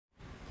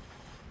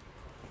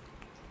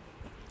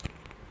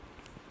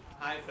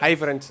Hi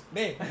friends.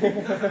 Hey.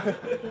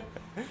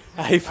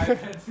 Hi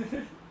friends.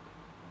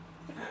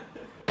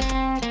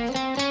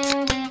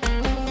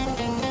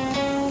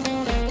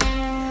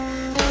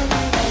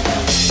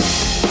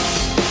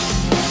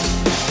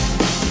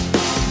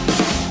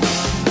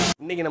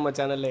 இன்றைக்கி நம்ம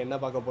சேனலில் என்ன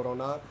பார்க்க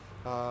போகிறோன்னா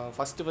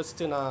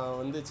ஃபஸ்ட்டு நான்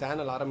வந்து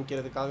சேனல்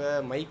ஆரம்பிக்கிறதுக்காக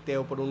மைக்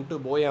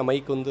தேவைப்படும்ட்டு போயா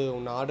மைக் வந்து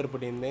ஒன்று ஆர்டர்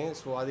பண்ணியிருந்தேன்.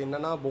 ஸோ அது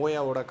என்னென்னா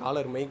போயாவோட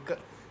காலர் மைக்.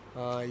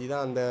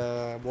 இதுதான் அந்த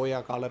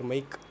போயா காலர்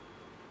மைக்.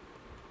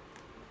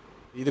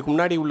 இதுக்கு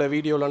முன்னாடி உள்ள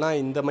வீடியோலனா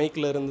இந்த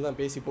மைக்கில் இருந்து தான்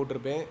பேசி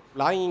போட்டிருப்பேன்.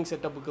 வ்ளாகிங்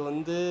செட்டப்புக்கு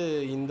வந்து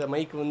இந்த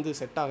மைக் வந்து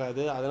செட்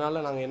ஆகாது.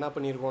 அதனால் நாங்கள் என்ன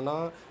பண்ணியிருக்கோன்னா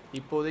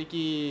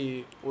இப்போதைக்கு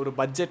ஒரு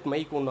பட்ஜெட்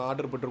மைக் ஒன்று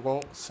ஆர்டர்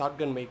பண்ணிருக்கோம்,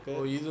 ஷார்ட்கன் மைக்கு.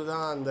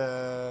 இதுதான் அந்த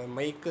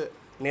மைக்கு.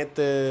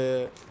 நேற்று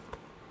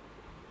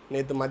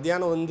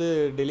மத்தியானம் வந்து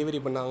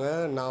டெலிவரி பண்ணாங்க.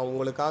 நான்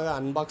உங்களுக்காக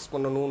அன்பாக்ஸ்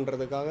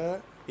பண்ணணுன்றதுக்காக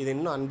இதை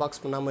இன்னும்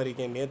அன்பாக்ஸ் பண்ணாமல்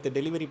இருக்கேன். நேற்று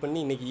டெலிவரி பண்ணி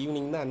இன்றைக்கி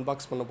ஈவினிங் தான்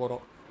அன்பாக்ஸ் பண்ண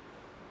போகிறோம்.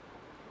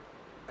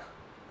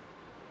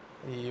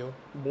 ஐயோ,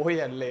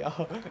 போயா இல்லையா?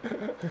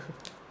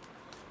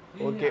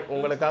 ஓகே,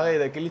 உங்களுக்காக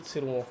இதை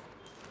கிழிச்சிருவோம்.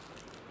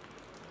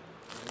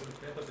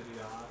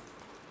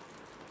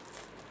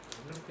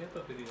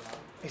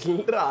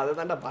 இல்லைடா, அதை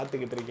தான்டா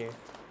பார்த்துக்கிட்டு இருக்கேன்.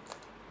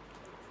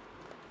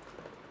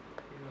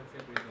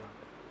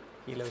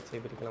 கீழே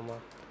வச்சே பிரிக்கலாமா?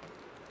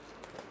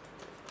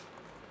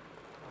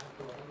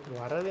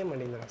 வரவே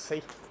மாட்டேங்குதுடா. சை,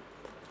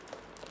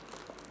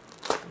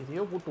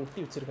 இதையோ போட்டு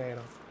ஒட்டி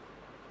வச்சிருக்காங்கடா.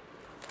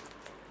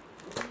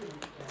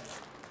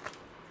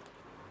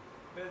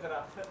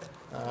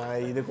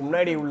 இதுக்கு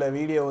முன்னாடி உள்ள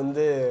வீடியோ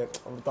வந்து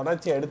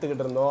தொடர்ச்சியாக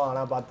எடுத்துக்கிட்டு இருந்தோம்.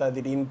 ஆனால் பார்த்தா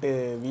திடீர்னுட்டு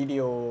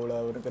வீடியோவில்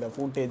இருக்கிற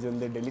ஃபூட்டேஜ்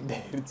வந்து டெலிட்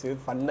ஆகிடுச்சு.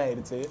 ஃபன்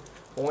ஆயிடுச்சு.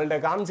 உங்கள்கிட்ட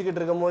காமிச்சிக்கிட்டு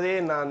இருக்கும் போதே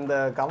நான் அந்த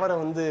கவரை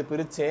வந்து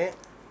பிரித்தேன்.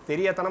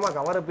 தெரியாதனமாக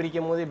கவரை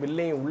பிரிக்கும் போதே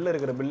பில்லையும் உள்ளே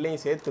இருக்கிற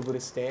பில்லையும் சேர்த்து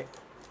பிரிச்சிட்டேன்.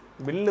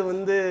 பில்லு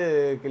வந்து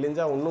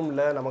கிழிஞ்சால் ஒன்றும்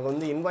இல்லை. நமக்கு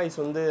வந்து இன்வாய்ஸ்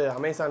வந்து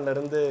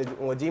அமேசான்லேருந்து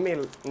உங்கள்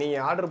ஜிமெயில்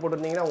நீங்கள் ஆர்டர்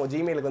போட்டிருந்தீங்கன்னா உங்கள்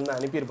ஜிமெயிலுக்கு வந்து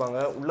அனுப்பியிருப்பாங்க.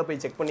 உள்ளே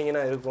போய் செக்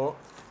பண்ணிங்கன்னா இருக்கும்.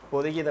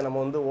 இப்போதைக்கு இதை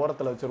நம்ம வந்து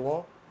ஓரத்தில்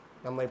வச்சுருவோம்.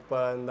 நம்ம இப்போ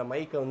இந்த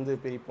மைக்கை வந்து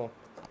பிரிப்போம்.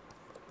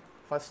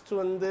 ஃபஸ்ட்டு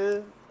வந்து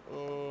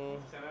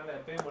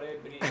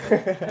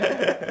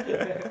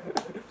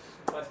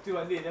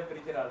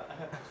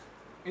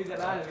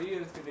இல்லைடா,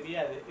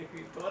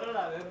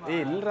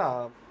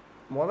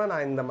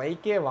 நான் இந்த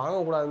மைக்கே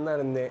வாங்கக்கூடாதுன்னு தான்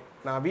இருந்தேன்.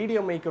 நான்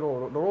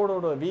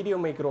ரோடோட வீடியோ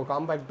மைக்ரோ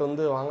காம்பேக்ட்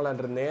வந்து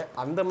வாங்கலான் இருந்தேன்.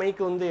 அந்த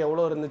மைக்கு வந்து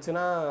எவ்வளோ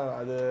இருந்துச்சுன்னா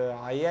அது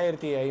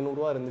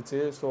 5500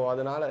 இருந்துச்சு. ஸோ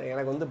அதனால்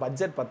எனக்கு வந்து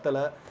பட்ஜெட்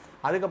பத்தலை.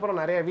 அதுக்கப்புறம்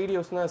நிறைய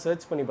வீடியோஸ்னால்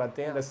சர்ச் பண்ணி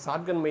பார்த்தேன். அந்த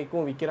ஷார்ட்கன்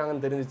மைக்கும்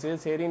விற்கிறாங்கன்னு தெரிஞ்சிச்சு.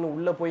 சரின்னு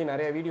உள்ளே போய்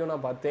நிறைய வீடியோ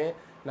நான் பார்த்தேன்.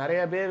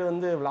 நிறையா பேர்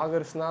வந்து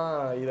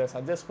விளாகர்ஸ்னால் இதை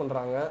சஜஸ்ட்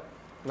பண்ணுறாங்க.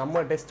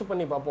 நம்ம டெஸ்ட்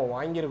பண்ணி பார்ப்போம்.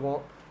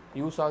 வாங்கியிருக்கோம்,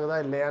 யூஸ் ஆகுதா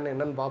இல்லையான்னு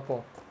என்னென்னு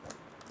பார்ப்போம்.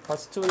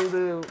 ஃபஸ்ட்டு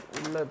வந்து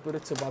உள்ளே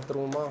பிரித்து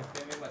பார்த்துருவோமா?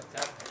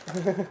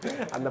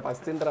 அந்த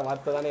ஃபஸ்ட்டுன்ற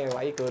வார்த்தை தானே என்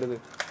வாய்க்கு வருது.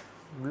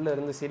 உள்ளே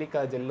இருந்து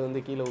சிலிக்கா ஜெல்லு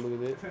வந்து கீழே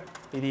விழுகுது.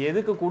 இது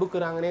எதுக்கு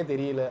கொடுக்குறாங்கன்னே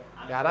தெரியல.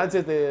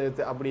 யாராச்சும்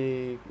அப்படி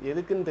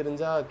எதுக்குன்னு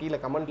தெரிஞ்சால் கீழே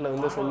கமெண்ட்டில்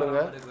வந்து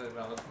சொல்லுங்கள்.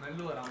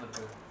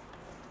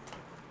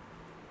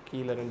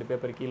 கீழே 2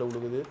 பேப்பர் கீழே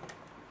விழுகுது.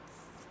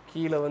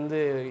 கீழே வந்து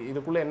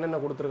இதுக்குள்ளே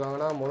என்னென்ன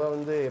கொடுத்துருக்காங்கன்னா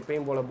வந்து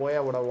எப்பயும் போல்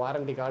போயாவோட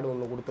வாரண்டி கார்டு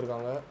ஒன்று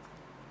கொடுத்துருக்காங்க.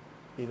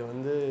 இது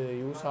வந்து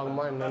யூஸ்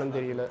ஆகுமா என்னன்னு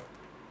தெரியல.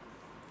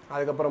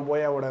 அதுக்கப்புறம்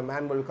போயாவோட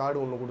மேனுவல் கார்டு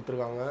ஒன்று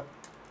கொடுத்துருக்காங்க.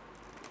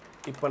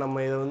 இப்போ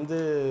நம்ம இதை வந்து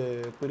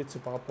பிரித்து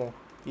பார்ப்போம்.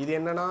 இது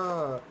என்னென்னா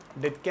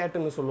டெட்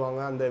கேட்டுன்னு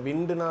சொல்லுவாங்க. அந்த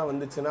விண்டுனா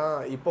வந்துச்சுன்னா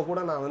இப்போ கூட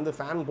நான் வந்து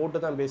ஃபேன் போட்டு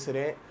தான்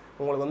பேசுகிறேன்.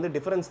 உங்களுக்கு வந்து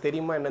டிஃப்ரென்ஸ்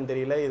தெரியுமா என்னன்னு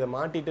தெரியல. இதை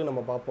மாட்டிட்டு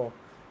நம்ம பார்ப்போம்.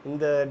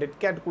 இந்த டெட்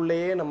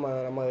கேட்டுக்குள்ளேயே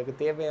நமக்கு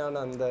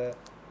தேவையான அந்த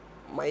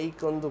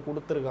மைக் வந்து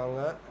கொடுத்துருக்காங்க.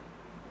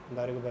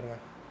 இந்த இருக்குது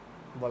பாருங்கள்,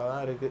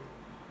 இவ்வளோதான் இருக்குது.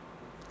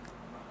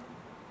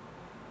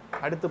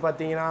 அடுத்து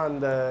பார்த்தீங்கன்னா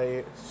அந்த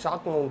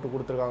ஷாக் மவுண்ட்டு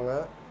கொடுத்துருக்காங்க.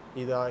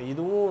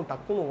 இதுவும்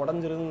டக்குன்னு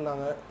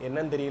உடஞ்சிருந்தாங்க,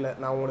 என்னன்னு தெரியல.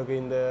 நான் உங்களுக்கு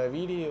இந்த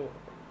வீடியோ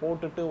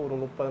போட்டுட்டு ஒரு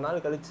 30 நாள்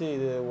கழித்து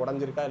இது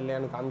உடஞ்சிருக்கா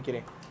இல்லையான்னு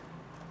காமிக்கிறேன்.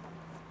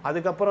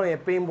 அதுக்கப்புறம்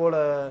எப்பயும் போல்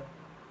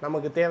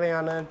நமக்கு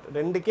தேவையான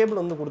 2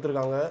 கேபிள் வந்து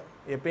கொடுத்துருக்காங்க.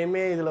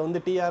 எப்பயுமே இதில்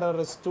வந்து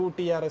TRRS to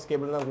TRS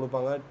கேபிள் தான்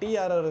கொடுப்பாங்க.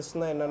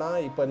 TRRSனால் என்னென்னா,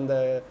 இப்போ இந்த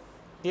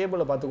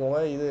கேபிளை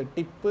பார்த்துக்கோங்க. இது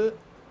டிப்பு,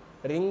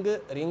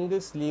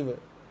 ரிங்கு, ஸ்லீவு.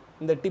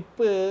 இந்த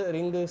டிப்பு,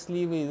 ரிங்கு,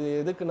 ஸ்லீவு இது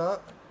எதுக்குன்னா,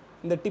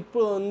 இந்த டிப்பு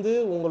வந்து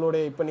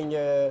உங்களுடைய இப்போ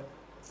நீங்கள்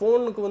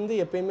ஃபோனுக்கு வந்து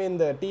எப்பயுமே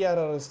இந்த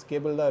TRRS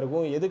கேபிள் தான்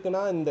இருக்கும்.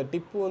 எதுக்குன்னா, இந்த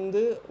டிப்பு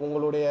வந்து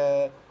உங்களுடைய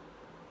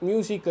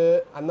மியூசிக்கு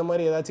அந்த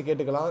மாதிரி ஏதாச்சும்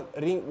கேட்டுக்கலாம்.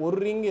 ஒரு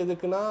ரிங்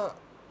எதுக்குன்னா,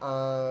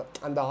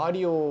 அந்த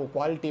ஆடியோ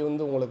குவாலிட்டி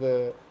வந்து உங்களுக்கு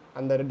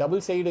அந்த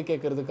டபுள் சைடு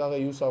கேட்குறதுக்காக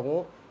யூஸ்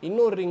ஆகும்.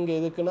 இன்னொரு ரிங்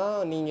எதுக்குன்னா,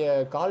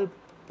 நீங்கள் கால்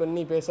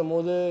பண்ணி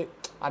பேசும்போது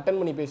அட்டன்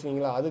பண்ணி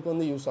பேசுவீங்களா, அதுக்கு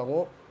வந்து யூஸ்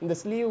ஆகும். இந்த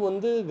ஸ்லீவ்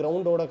வந்து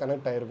கிரவுண்டோட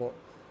கனெக்ட் ஆகிருக்கும்.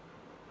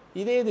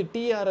 இதே இது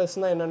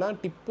TRSனால் என்னென்னா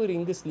டிப்பு,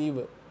 ரிங்கு,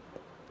 ஸ்லீவு.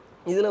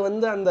 இதில்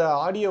வந்து அந்த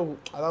ஆடியோ,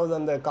 அதாவது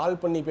அந்த கால்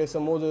பண்ணி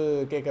பேசும்போது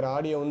கேட்குற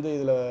ஆடியோ வந்து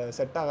இதில்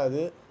செட்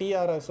ஆகாது.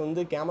 TRS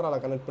வந்து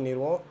கேமராவில் கனெக்ட்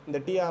பண்ணிடுவோம். இந்த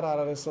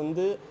TRRS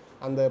வந்து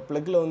அந்த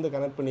ப்ளக்கில் வந்து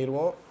கனெக்ட்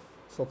பண்ணிடுவோம்.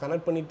 ஸோ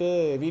கனெக்ட் பண்ணிவிட்டு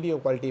வீடியோ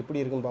குவாலிட்டி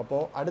எப்படி இருக்குன்னு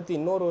பார்ப்போம். அடுத்து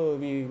இன்னொரு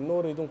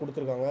இதுவும்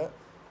கொடுத்துருக்காங்க.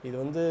 இது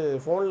வந்து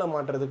ஃபோனில்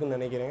மாட்டுறதுக்குன்னு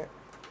நினைக்கிறேன்.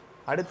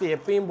 அடுத்து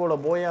எப்பயும்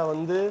போல் போயா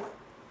வந்து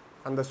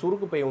அந்த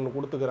சுருக்கு பை ஒன்று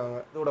கொடுத்துக்கிறாங்க.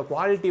 இதோட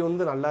குவாலிட்டி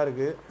வந்து நல்லா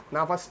இருக்குது.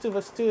 நான்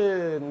ஃபஸ்ட்டு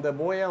இந்த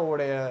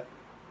போயாவோடைய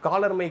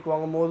காலர் மைக்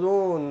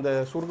வாங்கும்போதும் இந்த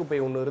சுருக்கு பை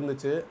ஒன்று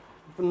இருந்துச்சு.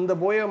 இப்போ இந்த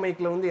போயா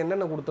மைக்கில் வந்து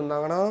என்னென்ன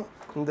கொடுத்துருந்தாங்கன்னா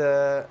இந்த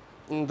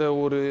இந்த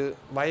ஒரு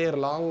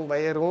லாங்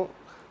வயரும்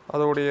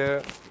அதோடைய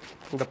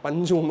இந்த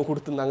பஞ்சு ஒன்று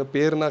கொடுத்துருந்தாங்க,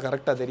 பேருனா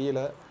கரெக்டாக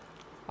தெரியல.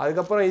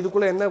 அதுக்கப்புறம்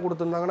இதுக்குள்ளே என்ன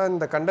கொடுத்துருந்தாங்கன்னா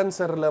இந்த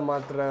கண்டென்சரில்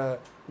மாற்றுற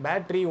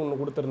பேட்ரி ஒன்று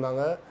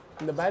கொடுத்துருந்தாங்க.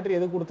 இந்த பேட்ரி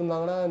எது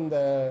கொடுத்துருந்தாங்கன்னா இந்த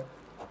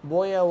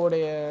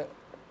போயாவோடைய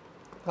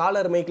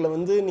காலர் மைக்கில்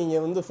வந்து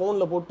நீங்கள் வந்து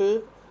ஃபோனில் போட்டு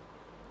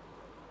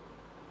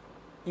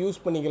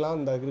யூஸ் பண்ணிக்கலாம்.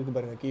 இந்த இருக்குது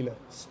பாருங்கள் கீழே,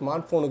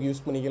 ஸ்மார்ட் ஃபோனுக்கு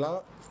யூஸ் பண்ணிக்கலாம்.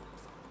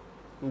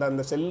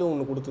 அந்த செல்லு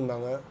ஒன்று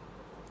கொடுத்துருந்தாங்க.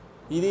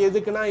 இது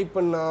எதுக்குன்னா இப்போ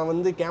நான்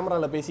வந்து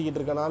கேமராவில் பேசிக்கிட்டு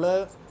இருக்கனால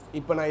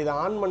இப்போ நான் இதை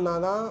ஆன்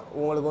பண்ணால் தான்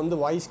உங்களுக்கு வந்து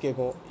வாய்ஸ்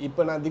கேட்கும்.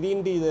 இப்போ நான்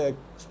திடீர்னு இதை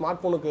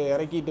ஸ்மார்ட் ஃபோனுக்கு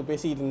இறக்கிட்டு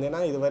பேசிக்கிட்டு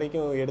இருந்தேன்னா இது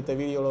வரைக்கும் எடுத்த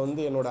வீடியோவில்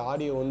வந்து என்னோடய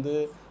ஆடியோ வந்து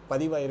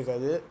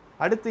பதிவாயிருக்காது.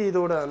 அடுத்து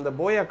இதோட அந்த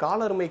போயா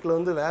காலர் மைக்கில்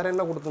வந்து வேறு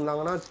என்ன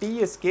கொடுத்துருந்தாங்கன்னா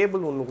டிஎஸ்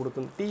கேபிள்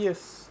ஒன்று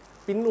டிஎஸ்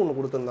பின் ஒன்று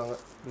கொடுத்துருந்தாங்க.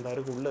 இந்த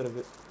அருக்கு உள்ளே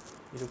இருக்குது,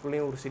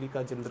 இதுக்குள்ளேயும் ஒரு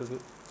சிலிக்காச்சில்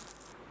இருக்குது.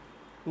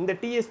 இந்த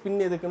டிஎஸ்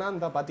பின் எதுக்குன்னா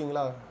இந்த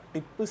பார்த்தீங்களா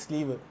டிப்பு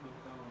ஸ்லீவு.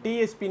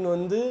 டிஎஸ் பின்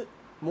வந்து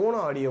மோனோ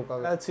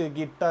ஆடியோக்காக ஏதாச்சும்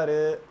கிட்டாரு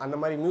அந்த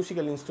மாதிரி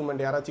மியூசிக்கல்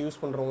இன்ஸ்ட்ருமெண்ட் யாராச்சும்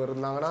யூஸ் பண்ணுறவங்க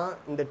இருந்தாங்கன்னா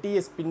இந்த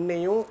டிஎஸ்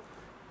பின்னையும்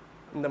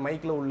இந்த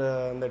மைக்கில் உள்ள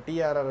அந்த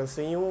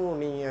டிஆர்ஆர்எஸையும்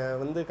நீங்கள்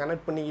வந்து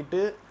கனெக்ட்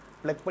பண்ணிக்கிட்டு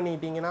ப்ளக்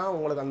பண்ணிக்கிட்டிங்கன்னா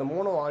உங்களுக்கு அந்த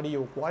மோனோ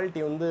ஆடியோ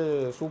குவாலிட்டி வந்து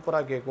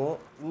சூப்பராக கேட்கும்.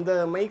 இந்த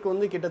மைக்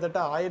வந்து கிட்டத்தட்ட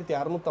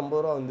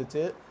 1650 ரூபா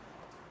வந்துச்சு.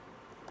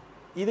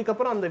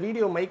 இதுக்கப்புறம் அந்த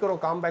வீடியோ மைக்ரோ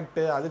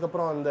காம்பேக்ட்டு,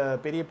 அதுக்கப்புறம் அந்த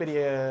பெரிய பெரிய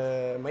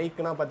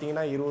மைக்குனால்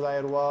பார்த்தீங்கன்னா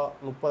 20,000 ரூபா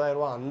 30,000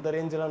 ரூபா அந்த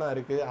ரேஞ்செலாம்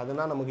இருக்குது.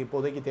 அதனால் நமக்கு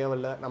இப்போதைக்கு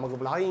தேவையில்லை. நமக்கு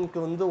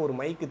விளாகிங்க்கு வந்து ஒரு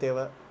மைக்கு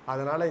தேவை.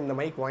 அதனால் இந்த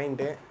மைக்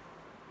வாங்கிட்டேன்.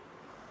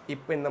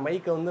 இப்போ இந்த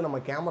மைக்கை வந்து நம்ம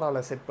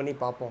கேமராவில் செட் பண்ணி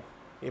பார்ப்போம்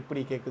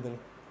எப்படி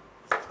கேட்குதுன்னு.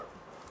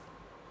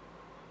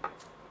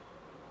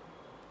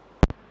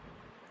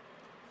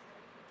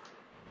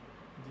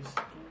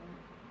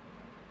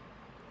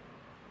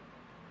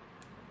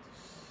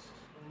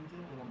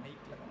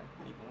 மைக்கில் கனெக்ட்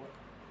பண்ணிக்கோங்க,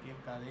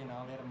 கேட்காதே.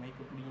 நான் வேறு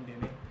மைக்கை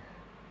பிடிக்கிட்டேனே.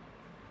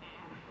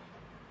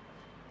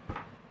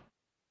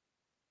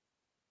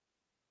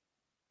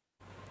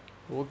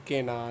 ஓகே,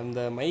 நான்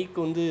அந்த மைக்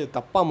வந்து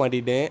தப்பாக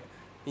மாட்டிட்டேன்.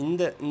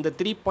 இந்த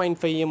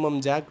 3.5 mm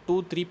ஜாக் டு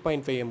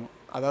 3.5 mm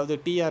அதாவது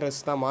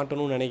டிஆர்எஸ் தான்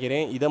மாட்டணும்னு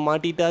நினைக்கிறேன். இதை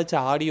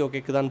மாட்டிட்டாச்சும் ஆடியோ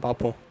கேட்குதான்னு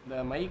பார்ப்போம். இந்த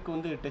மைக்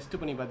வந்து டெஸ்ட்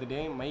பண்ணி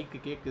பார்த்துட்டேன், மைக்கு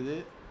கேட்குது.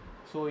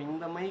 ஸோ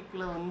இந்த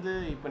மைக்கில் வந்து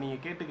இப்போ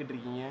நீங்கள் கேட்டுக்கிட்டு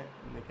இருக்கீங்க.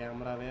 இந்த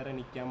கேமரா வேறு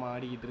நிற்காமல்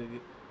ஆடிக்கிட்டு இருக்கு.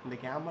 இந்த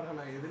கேமரா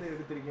நான் எதில்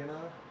எடுத்திருக்கேன்னா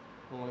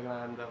உங்களுக்கு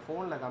நான் இந்த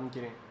ஃபோனில்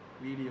காமிக்கிறேன்.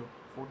 வீடியோ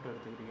ஃபோட்டோ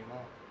எடுத்துக்கிட்டீங்கன்னா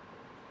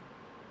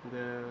இந்த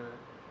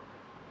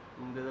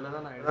இதில்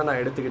தான்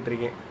நான் எடுத்துக்கிட்டு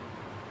இருக்கேன்.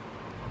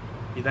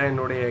 இதுதான்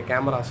என்னுடைய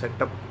கேமரா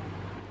செட்டப்.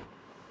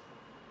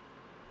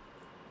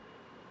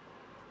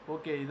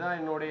 ஓகே, இதான்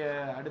என்னுடைய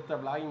அடுத்த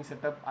விளாகிங்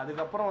செட்டப்.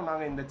 அதுக்கப்புறம்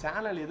நாங்கள் இந்த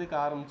சேனல் எதுக்கு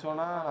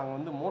ஆரம்பித்தோன்னா நாங்கள்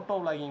வந்து மோட்டோ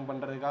விளாகிங்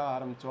பண்ணுறதுக்காக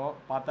ஆரம்பித்தோம்.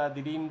 பார்த்தா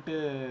திடீர்னுட்டு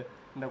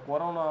இந்த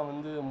கொரோனா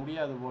வந்து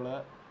முடியாது போல்,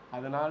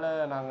 அதனால்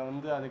நாங்கள்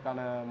வந்து அதுக்கான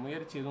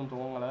முயற்சி எதுவும்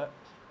துவங்கலை.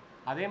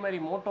 அதே மாதிரி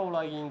மோட்டோ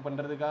விளாகிங்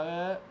பண்ணுறதுக்காக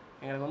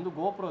எங்களுக்கு வந்து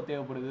கோப்ரோ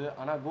தேவைப்படுது.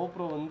 ஆனால்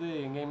கோப்ரோ வந்து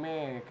எங்கேயுமே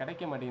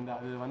கிடைக்க மாட்டேங்குது.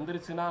 அது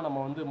வந்துருச்சுன்னா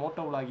நம்ம வந்து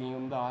மோட்டோ விளாகிங்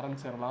வந்து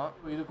ஆரம்பிச்சிடலாம்.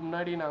 இதுக்கு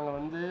முன்னாடி நாங்கள்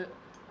வந்து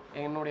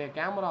என்னுடைய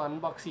கேமரா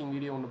அன்பாக்சிங்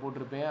வீடியோ ஒன்று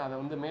போட்டிருப்பேன். அதை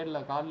வந்து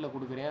மேலில் காலில்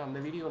கொடுக்குறேன். அந்த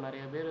வீடியோ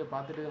நிறைய பேர்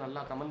பார்த்துட்டு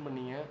நல்லா கமெண்ட்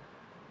பண்ணிங்க.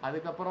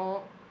 அதுக்கப்புறம்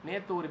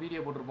நேற்று ஒரு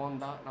வீடியோ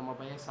போட்டிருப்போம் தான், நம்ம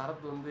பையன்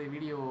சரத் வந்து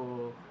வீடியோ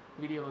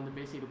வந்து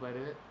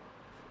பேசியிருப்பார்.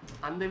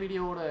 அந்த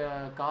வீடியோவோட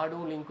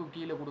கார்டும் லிங்க்கும்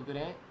கீழே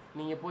கொடுக்குறேன்,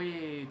 நீங்கள் போய்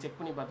செக்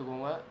பண்ணி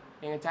பார்த்துக்கோங்க.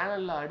 எங்கள்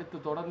சேனலில் அடுத்து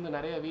தொடர்ந்து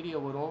நிறைய வீடியோ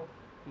வரும்.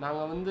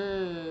 நாங்கள் வந்து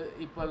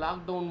இப்போ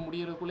லாக்டவுன்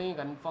முடிகிறதுக்குள்ளேயும்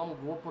கன்ஃபார்ம்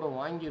கோப்ரோ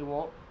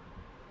வாங்கிடுவோம்.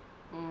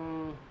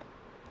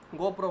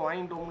 கோப்ரோ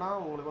வாங்கிட்டோம்னா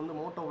உங்களுக்கு வந்து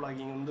மோட்டோ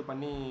விளாகிங் வந்து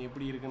பண்ணி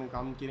எப்படி இருக்குன்னு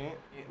காமிக்கிறேன்.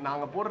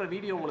 நாங்கள் போடுற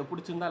வீடியோ உங்களுக்கு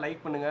பிடிச்சிருந்தா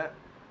லைக் பண்ணுங்கள்,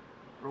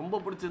 ரொம்ப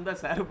பிடிச்சிருந்தா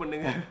ஷேர்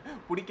பண்ணுங்கள்,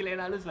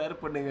 பிடிக்கலைனாலும் ஷேர்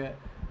பண்ணுங்கள்.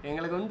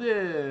 எங்களுக்கு வந்து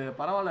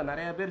பரவாயில்ல,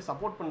 நிறையா பேர்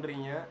சப்போர்ட்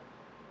பண்ணுறீங்க.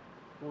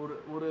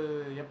 ஒரு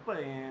எப்போ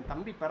என்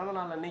தம்பி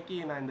பிறந்தநாள் அன்னைக்கு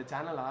நான் இந்த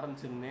சேனல்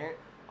ஆரம்பிச்சிருந்தேன்.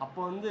 அப்போ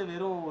வந்து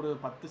வெறும் ஒரு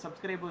 10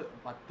 சப்ஸ்கிரைபர்,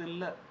 10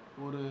 இல்லை,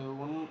 ஒரு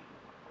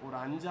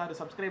 5-6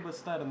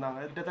 சப்ஸ்கிரைபர்ஸ் தான் இருந்தாங்க.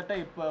 கிட்டத்தட்ட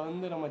இப்போ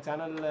வந்து நம்ம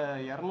சேனலில்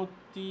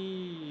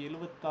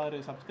 276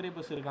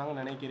 சப்ஸ்கிரைபர்ஸ்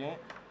இருக்காங்கன்னு நினைக்கிறேன்.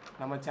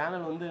 நம்ம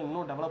சேனல் வந்து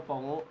இன்னும் டெவலப்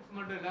ஆகும்.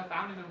 மட்டும் இல்லை,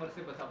 ஃபேமிலி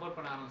மெம்பர்ஸ் இப்போ சப்போர்ட்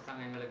பண்ண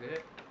ஆரம்பிச்சிட்டாங்க எங்களுக்கு.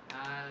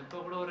 இப்போ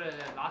கூட ஒரு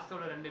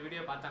லாஸ்ட்டோட 2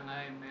 வீடியோ பார்த்தாங்க.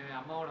 என்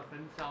அம்மாவோட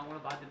ஃப்ரெண்ட்ஸ்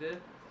அவங்களும் பார்த்துட்டு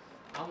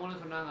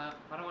அவங்களும் சொன்னாங்க,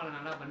 பரவாயில்ல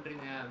நல்லா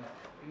பண்ணுறீங்க.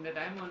 இந்த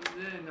டைம்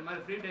வந்து இந்த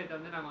மாதிரி ஃப்ரீ டேட்டை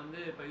வந்து நாங்கள் வந்து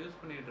இப்போ யூஸ்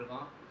பண்ணிகிட்டு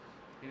இருக்கோம்.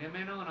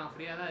 இனிமேலும் நாங்கள்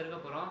ஃப்ரீயாக தான் இருக்க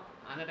போகிறோம்.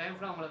 அந்த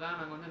டைமில் உங்களுக்கு தான்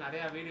நாங்கள் வந்து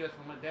நிறையா வீடியோஸ்,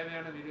 உங்களுக்கு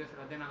தேவையான வீடியோஸ்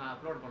எல்லாத்தையும் நாங்கள்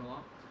அப்லோட்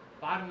பண்ணுவோம்.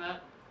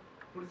 பாருங்கள்,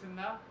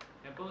 பிடிச்சிருந்தா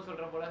எப்போவும்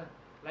சொல்கிற போல்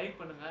லைக்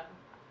பண்ணுங்கள்,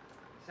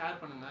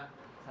 ஷேர் பண்ணுங்கள்,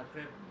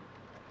 சப்ஸ்கிரைப் பண்ணுங்கள்.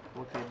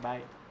 ஓகே,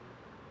 பாய்.